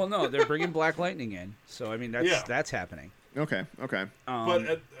now Well, no, they're bringing Black Lightning in, so I mean that's happening. okay.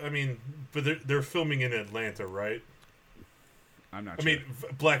 but but they're filming in Atlanta, right? I'm not. I sure. mean,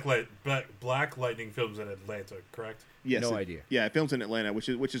 Black Lightning films in Atlanta, correct? Yes, No idea. Yeah, it films in Atlanta, which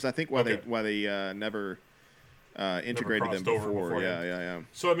is I think why Okay. they never integrated them crossed over before. beforehand. Yeah.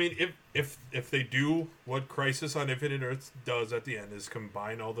 So I mean, if they do what Crisis on Infinite Earths does at the end, is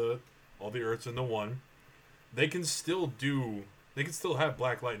combine all the Earths into one, they can still have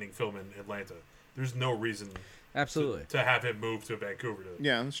Black Lightning film in Atlanta. There's no reason Absolutely. to have him move to Vancouver to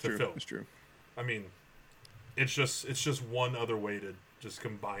Yeah, that's to true. film. That's true. I mean, it's just one other way to just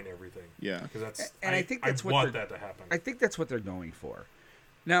combine everything. Yeah. Because that's And I think that's what want they're- that to happen. I think that's what they're going for.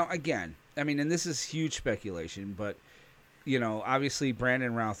 Now, again, I mean, and this is huge speculation, but obviously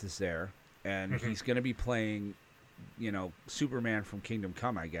Brandon Routh is there, and he's going to be playing, Superman from Kingdom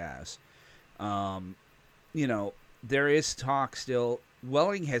Come, I guess. There is talk still.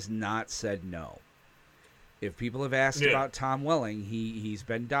 Welling has not said no. If people have asked about Tom Welling, he's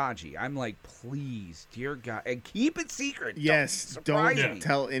been dodgy. I'm like, please, dear God, and keep it secret. Yes, don't don't surprise me.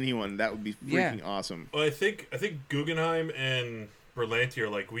 tell anyone. That would be freaking Yeah. awesome. Well, I think Guggenheim and Berlanti are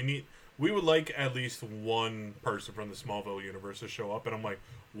like, we would like at least one person from the Smallville universe to show up, and I'm like,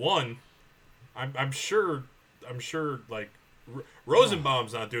 one, I'm sure like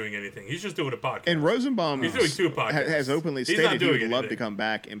Rosenbaum's not doing anything. He's just doing a podcast. And Rosenbaum He's doing 2 podcasts. has openly He's stated not he doing would love to anything. come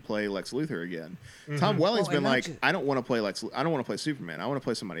back and play Lex Luthor again. Tom Welling's Well, been and like, not just- I don't want to play I don't want to play Superman. I want to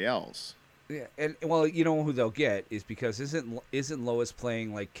play somebody else. Yeah, and well, you know who they'll get is because isn't Lois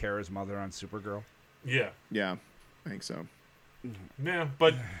playing like Kara's mother on Supergirl? Yeah. Yeah, I think so. Yeah,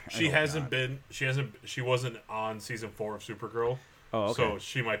 but she hope hasn't not. been. She wasn't on season 4 of Supergirl. Oh, okay. So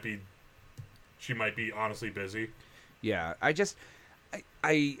she might be honestly busy. Yeah,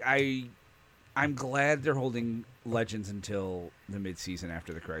 I'm glad they're holding Legends until the mid-season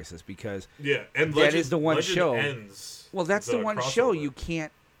after the Crisis because Yeah, and that is the one Legend show. Ends well, that's the one show crossover. you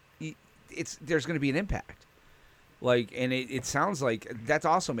can't. There's going to be an impact. Like, and it sounds like that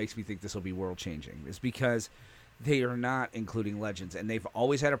also makes me think this will be world changing. Is because they are not including Legends, and they've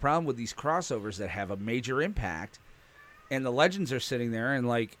always had a problem with these crossovers that have a major impact, and the Legends are sitting there and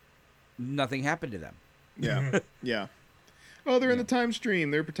like nothing happened to them. Yeah, yeah. Oh, they're in the time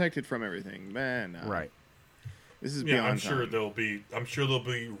stream. They're protected from everything. Man, Right. This is Yeah, beyond I'm sure time. they'll be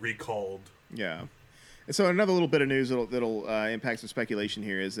recalled. Yeah. And so another little bit of news that'll impact some speculation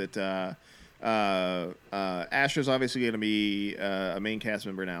here is that Astra's obviously going to be a main cast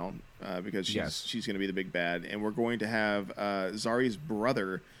member now because she's going to be the big bad, and we're going to have Zari's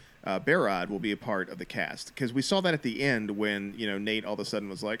brother. Barad will be a part of the cast because we saw that at the end when Nate all of a sudden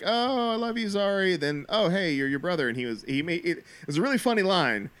was like, "Oh, I love you, Zari." Then, "Oh, hey, you're your brother," and he made it. It was a really funny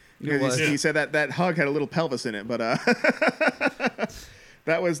line. was. He said that hug had a little pelvis in it, but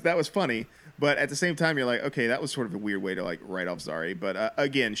that was funny. But at the same time, you're like, okay, that was sort of a weird way to like write off Zari. But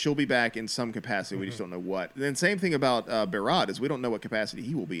again, she'll be back in some capacity. We just don't know what. And then same thing about Barad is we don't know what capacity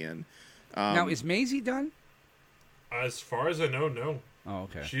he will be in. Now is Maisie done? As far as I know, no. Oh,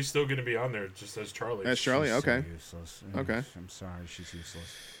 okay. She's still going to be on there just as Charlie. That's Charlie. She's Okay. So useless. Okay. I'm sorry, she's useless.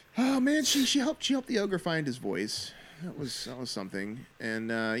 Oh man, she helped the ogre find his voice. That was something. And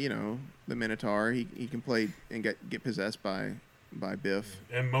the Minotaur, he can play and get possessed by Biff.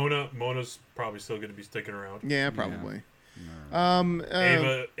 And Mona's probably still going to be sticking around. Yeah, probably.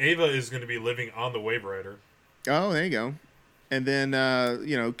 Ava is going to be living on the Wave Rider. Oh, there you go. And then,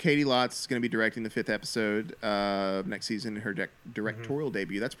 Katie Lotz is going to be directing the 5th episode next season, her directorial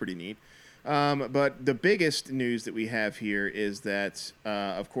debut. That's pretty neat. But the biggest news that we have here is that,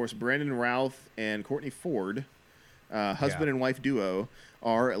 of course, Brandon Routh and Courtney Ford, husband and wife duo,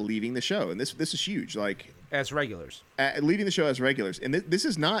 are leaving the show. And this is huge. Like, as regulars. Leaving the show as regulars. And this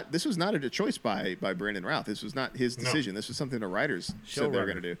was not a choice by Brandon Routh. This was not his decision. No. This was something the writers said they were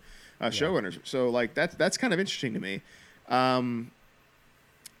going to do. Showrunners. So, like, that's kind of interesting to me.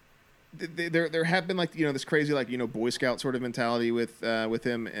 There have been, like, this crazy, like, Boy Scout sort of mentality with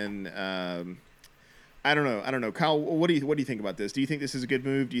him, and I don't know, Kyle. What do you think about this? Do you think this is a good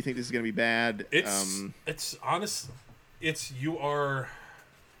move? Do you think this is going to be bad? It's honest.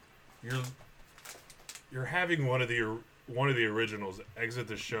 You're having one of the originals exit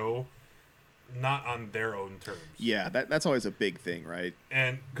the show, not on their own terms. Yeah, that's always a big thing, right?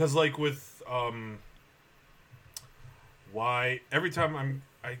 And because, like, with why every time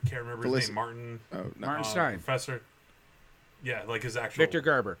I can't remember his name. Martin. Oh, no. Martin Stein. Professor. Yeah, like his actual Victor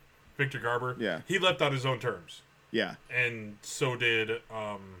Garber. Yeah. He left on his own terms. Yeah. And so did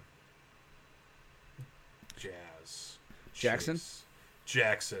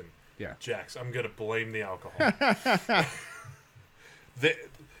Jackson. Yeah. I'm gonna blame the alcohol.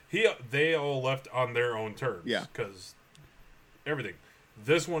 They all left on their own terms. Yeah. Because everything.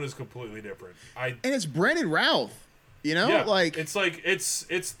 This one is completely different. And it's Brandon Routh. Yeah, like it's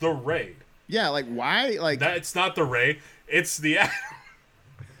the Ray. Yeah, like why? Like that? It's not the Ray. It's the.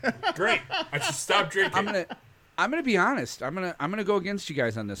 Great. I should stop drinking. I'm gonna be honest. I'm gonna go against you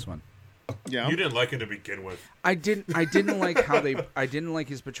guys on this one. Yeah. You didn't like him to begin with. I didn't like how they. I didn't like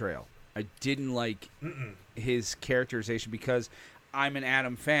his portrayal. I didn't like his characterization because I'm an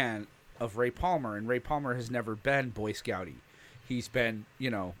Adam fan of Ray Palmer, and Ray Palmer has never been Boy Scouty. He's been,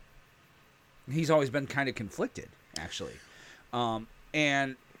 he's always been kind of conflicted, actually.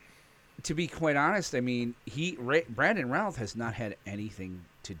 And to be quite honest, I mean, Brandon Routh has not had anything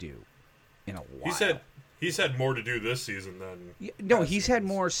to do in a while. He's had more to do this season than he's had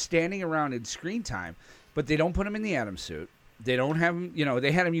more standing around in screen time, but they don't put him in the Atom suit. They don't have him,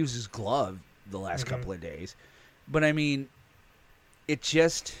 they had him use his glove the last couple of days. But I mean, he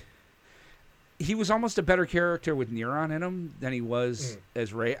was almost a better character with Neuron in him than he was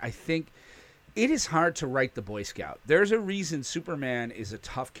as Ray. I think it is hard to write the Boy Scout. There's a reason Superman is a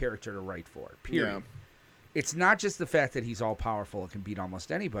tough character to write for, period. Yeah. It's not just the fact that he's all-powerful and can beat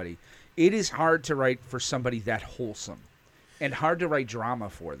almost anybody. It is hard to write for somebody that wholesome and hard to write drama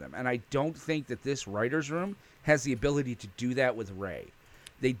for them. And I don't think that this writer's room has the ability to do that with Ray.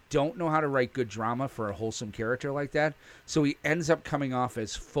 They don't know how to write good drama for a wholesome character like that, so he ends up coming off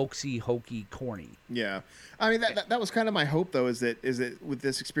as folksy, hokey, corny. Yeah, I mean that was kind of my hope though. Is that with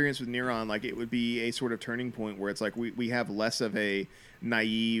this experience with Neuron, like it would be a sort of turning point where it's like we have less of a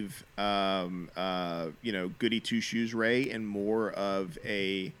naive, goody two shoes Ray, and more of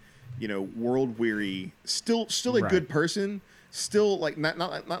a world weary, still a good person, still like not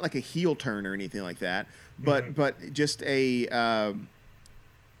like a heel turn or anything like that, but just a.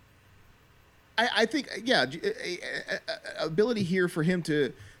 I think, yeah, a ability here for him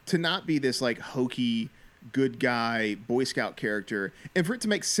to not be this like hokey good guy Boy Scout character, and for it to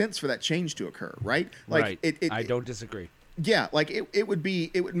make sense for that change to occur, right? Like right. I don't disagree. Yeah, like it would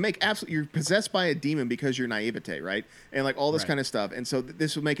make absolutely, you're possessed by a demon because you're naivete, right? And like all this kind of stuff, and so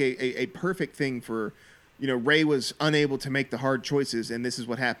this would make a perfect thing for, Ray was unable to make the hard choices, and this is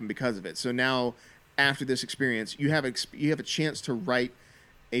what happened because of it. So now, after this experience, you have a chance to write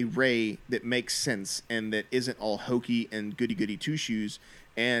a Ray that makes sense and that isn't all hokey and goody two shoes,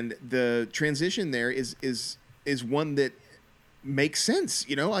 and the transition there is one that makes sense.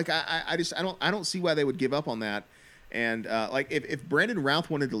 Like I don't see why they would give up on that. And like if Brandon Routh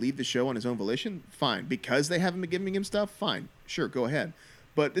wanted to leave the show on his own volition, fine. Because they haven't been giving him stuff, fine, sure, go ahead.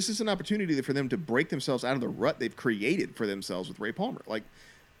 But this is an opportunity for them to break themselves out of the rut they've created for themselves with Ray Palmer. Like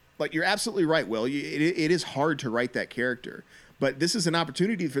you're absolutely right, Will. It is hard to write that character. But this is an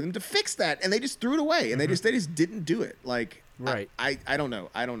opportunity for them to fix that, and they just threw it away, and they just didn't do it. Like, right? I don't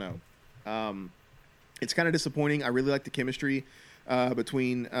know. It's kind of disappointing. I really like the chemistry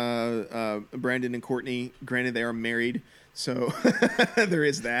between Brandon and Courtney. Granted, they are married, so there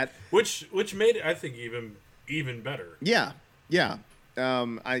is that. Which made it, I think, even better. Yeah.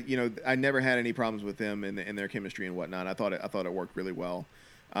 I never had any problems with them and their chemistry and whatnot. I thought it worked really well.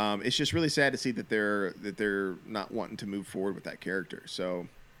 It's just really sad to see that they're not wanting to move forward with that character. So,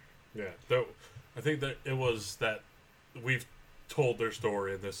 yeah, though I think that it was that we've told their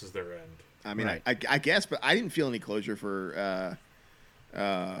story and this is their end. I mean, Right. I guess, but I didn't feel any closure for.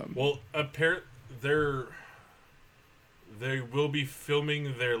 Well, they will be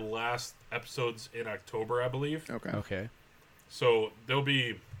filming their last episodes in October, I believe. Okay. So they'll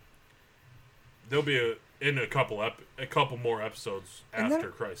be in a couple more episodes And after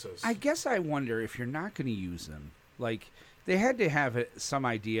then Crisis. I guess I wonder if you're not going to use them. Like, they had to have some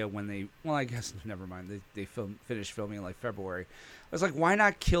idea when they. Well, I guess never mind. They finished filming in like February. I was like, why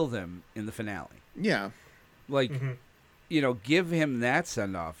not kill them in the finale? Yeah. Like, give him that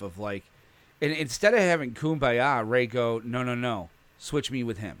send off of like, and instead of having Kumbaya, Ray go, no, switch me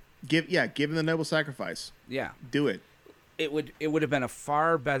with him. Give him the noble sacrifice. Yeah, Do it. it would have been a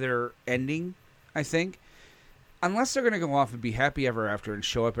far better ending, I think. Unless they're going to go off and be happy ever after and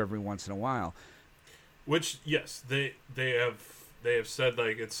show up every once in a while. Which, yes, they have said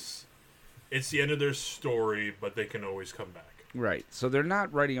like it's the end of their story, but they can always come back. Right. So they're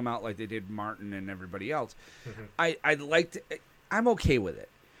not writing them out like they did Martin and everybody else. I'm okay with it.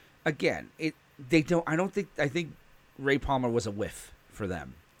 Again, I think Ray Palmer was a whiff for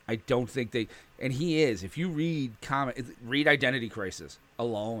them. I don't think and he is. If you read Identity Crisis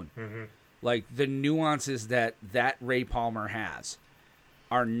alone, like the nuances that Ray Palmer has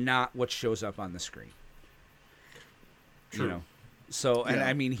are not what shows up on the screen. True. You know? So, and Yeah.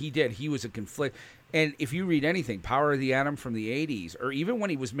 I mean, he was a conflict. And if you read anything, Power of the Atom from the 80s, or even when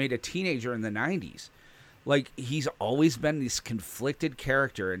he was made a teenager in the 90s, like, he's always been this conflicted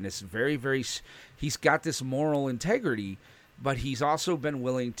character and this very, very, he's got this moral integrity, but he's also been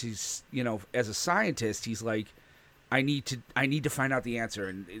willing to, as a scientist, he's like, I need to find out the answer.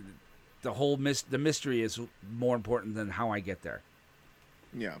 And the whole the mystery is more important than how I get there.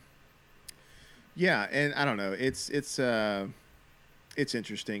 Yeah. Yeah, and I don't know. It's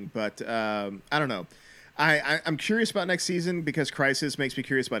interesting, but I don't know. I'm curious about next season because Crisis makes me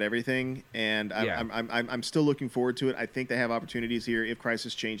curious about everything, and I'm still looking forward to it. I think they have opportunities here if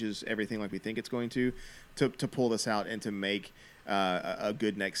Crisis changes everything like we think it's going to pull this out and to make a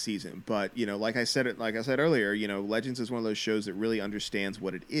good next season. But like I said earlier, Legends is one of those shows that really understands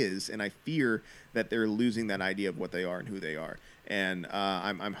what it is, and I fear that they're losing that idea of what they are and who they are. And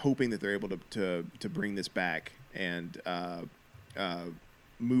I'm hoping that they're able to bring this back and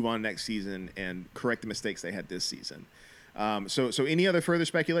move on next season and correct the mistakes they had this season. So any other further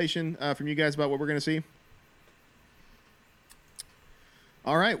speculation from you guys about what we're going to see?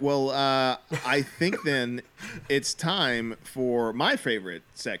 All right. Well, I think then it's time for my favorite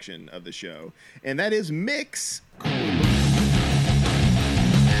section of the show, and that is Mix.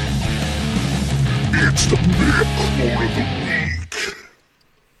 It's the Mid Quote of the Week.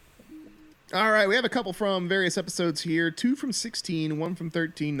 All right, we have a couple from various episodes here. 2 from 16, 1 from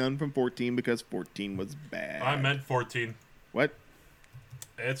 13, none from 14 because 14 was bad. I meant 14. What?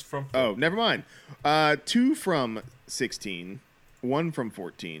 It's from. Oh, never mind. 2 from 16, 1 from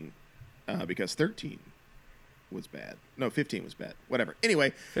 14 because 13 was bad. No, 15 was bad. Whatever.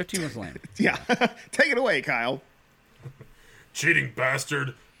 Anyway, 15 was lame. yeah. Take it away, Kyle. Cheating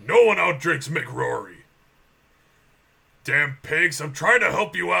bastard! No one outdrinks McRory. Damn pigs! I'm trying to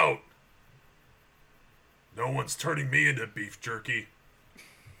help you out. No one's turning me into beef jerky.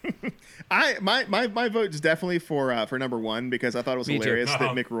 My vote is definitely for number 1 because I thought it was Me too. hilarious that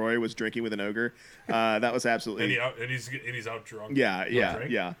Uh-huh. McRoy was drinking with an ogre. That was absolutely And he's out drunk. yeah.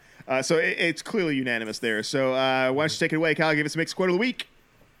 Drink. So it's clearly unanimous there. So why don't you take it away, Kyle? Give us a Mix Quote of the Week.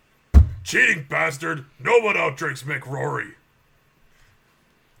 Cheating bastard! No one outdrinks McRory.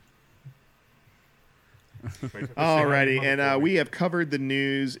 Alrighty, and we have covered the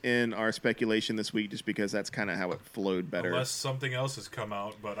news in our speculation this week just because that's kind of how it flowed better. Unless something else has come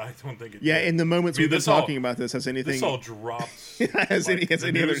out, but I don't think it. Yeah, did. in the moments I mean, we've been this all- talking about this, has anything? This all dropped. Has any the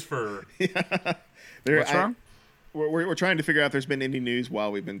other? news for What's wrong? We're trying to figure out if there's been any news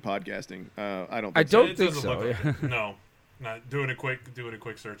while we've been podcasting. I don't. I Think so. don't It think doesn't so. look Yeah. like it. No, not doing a quick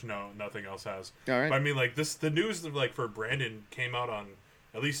search. No, nothing else has. All right. But I mean, like the news like for Brandon came out on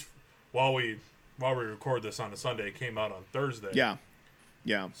at least while we record this on a Sunday, it came out on Thursday. Yeah.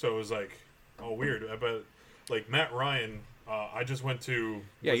 So it was like, oh, weird. But like Matt Ryan, I just went to.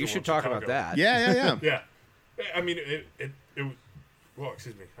 Yeah, you should talk about that. Yeah. Yeah, I mean it was. Well,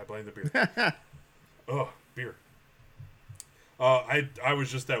 excuse me, I blame the beer. Oh, beer. I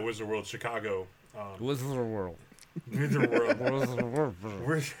was just at Wizard World Chicago. Wizard World. Wizard World. Wizard World.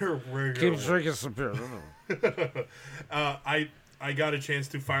 Wizard World. Keep drinking some beer. I got a chance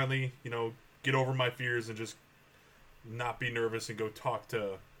to finally, get over my fears and just not be nervous and go talk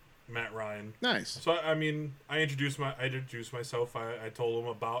to Matt Ryan. Nice. So I mean, I introduced myself. I told him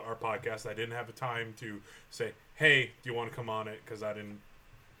about our podcast. I didn't have the time to say, "Hey, do you want to come on it?" Because I didn't.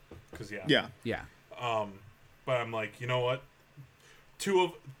 Because Yeah. Yeah. But I'm like, you know what?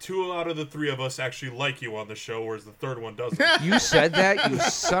 Two out of the three of us actually like you on the show, whereas the third one doesn't. You said that, you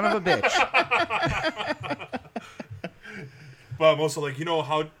son of a bitch. But I'm also like,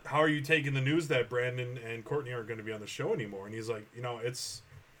 how are you taking the news that Brandon and Courtney aren't going to be on the show anymore? And he's like,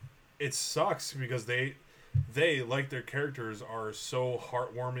 it sucks because they like their characters are so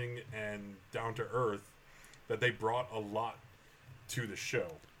heartwarming and down to earth that they brought a lot to the show.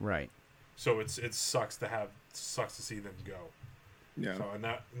 Right. So it sucks to see them go. Yeah. So and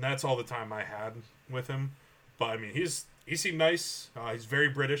that's all the time I had with him. But I mean, he seemed nice. He's very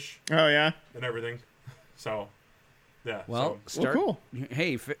British Oh yeah. and everything. So yeah. Well, so, start. cool.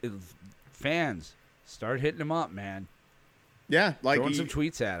 Hey, fans, start hitting him up, man. Yeah. Like Throwing some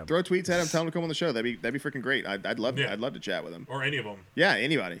tweets at him. throw tweets at him. Tell him to come on the show. That'd be freaking great. I'd love Yeah. I'd love to chat with him. or any of them. Yeah.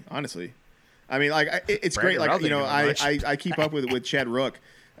 Anybody. Honestly. I mean, like it's great. Brandon Like Routh ain't doing much. I keep up with Chad Rook.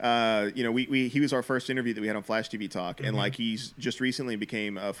 He was our first interview that we had on Flash TV Talk, and like he's just recently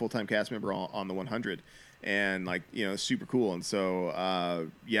became a full-time cast member on the 100, and like super cool. And so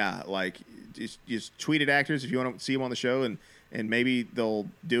yeah, like just tweet at actors if you want to see them on the show, and maybe they'll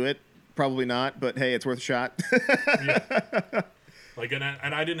do it. Probably not, but hey, it's worth a shot. Yeah. Like and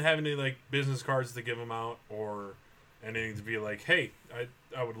I didn't have any like business cards to give him out or anything to be like, hey,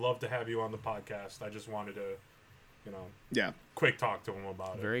 I would love to have you on the podcast. I just wanted to, Yeah, quick talk to him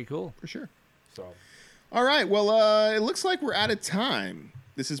about it. Very cool. for sure. So All right. Well, it looks like we're out of time.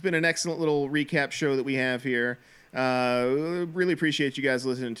 This has been an excellent little recap show that we have here. Really appreciate you guys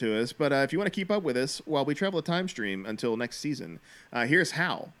listening to us. But if you want to keep up with us while we travel a time stream until next season, here's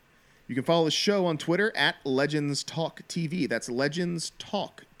how. You can follow the show on Twitter at Legends Talk TV. That's Legends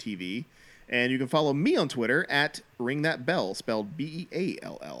Talk TV. And you can follow me on Twitter at Ring That Bell, spelled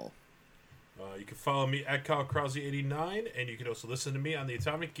Beall. you can follow me at Kyle Krause89, and you can also listen to me on the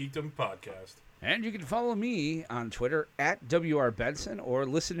Atomic Geekdom podcast. And you can follow me on Twitter at WR Benson or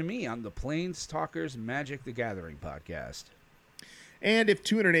listen to me on the Plains Talkers Magic the Gathering podcast. And if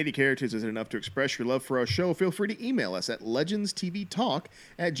 280 characters isn't enough to express your love for our show, feel free to email us at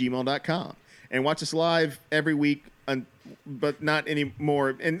legendstvtalk@gmail.com. And watch us live every week, but not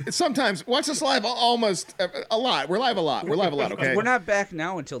anymore. And sometimes watch us live almost a lot. We're live a lot. Okay? We're not back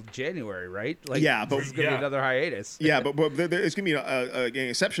now until January, right? Like, Yeah, but- this is going to be Yeah. another hiatus. Yeah, but it's going to be an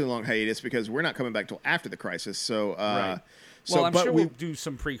exceptionally long hiatus because we're not coming back till after the crisis. So, Right. so Well, I'm but sure we, we'll do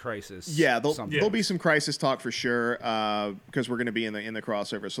some pre-crisis. yeah, something. there'll be some crisis talk for sure because we're going to be in the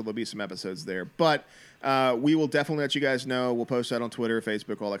crossover, so there'll be some episodes there. But we will definitely let you guys know. We'll post that on Twitter,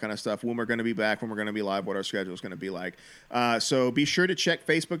 Facebook, all that kind of stuff when we're going to be back, when we're going to be live, what our schedule is going to be like. So be sure to check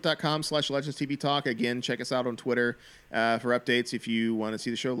Facebook.com/LegendsTVTalk. Again, check us out on Twitter for updates if you want to see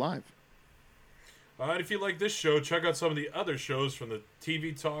the show live. And if you like this show, check out some of the other shows from the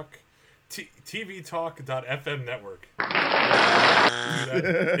TV TVTalk.fm network. Yeah,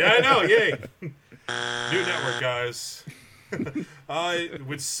 I know, yay. New network, guys.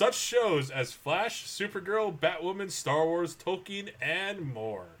 With such shows as Flash, Supergirl, Batwoman, Star Wars, Tolkien, and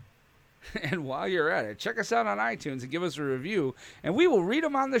more. And while you're at it, check us out on iTunes and give us a review, and we will read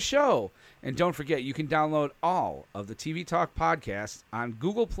them on the show. And don't forget, you can download all of the TV Talk podcasts on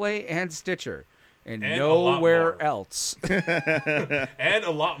Google Play and Stitcher, and And a lot nowhere more. else. And a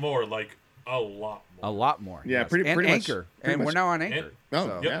lot more, like a lot more. A lot more. Yeah, yes. pretty and much- Anchor. pretty And much. we're now on Anchor. Oh,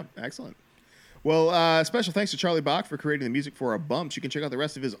 so. yeah, excellent. Well, special thanks to Charlie Bach for creating the music for our bumps. You can check out the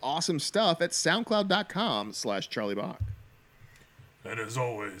rest of his awesome stuff at soundcloud.com/Charlie Bach. And as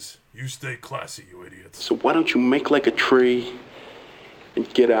always, you stay classy, you idiots. So why don't you make like a tree and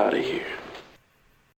get out of here?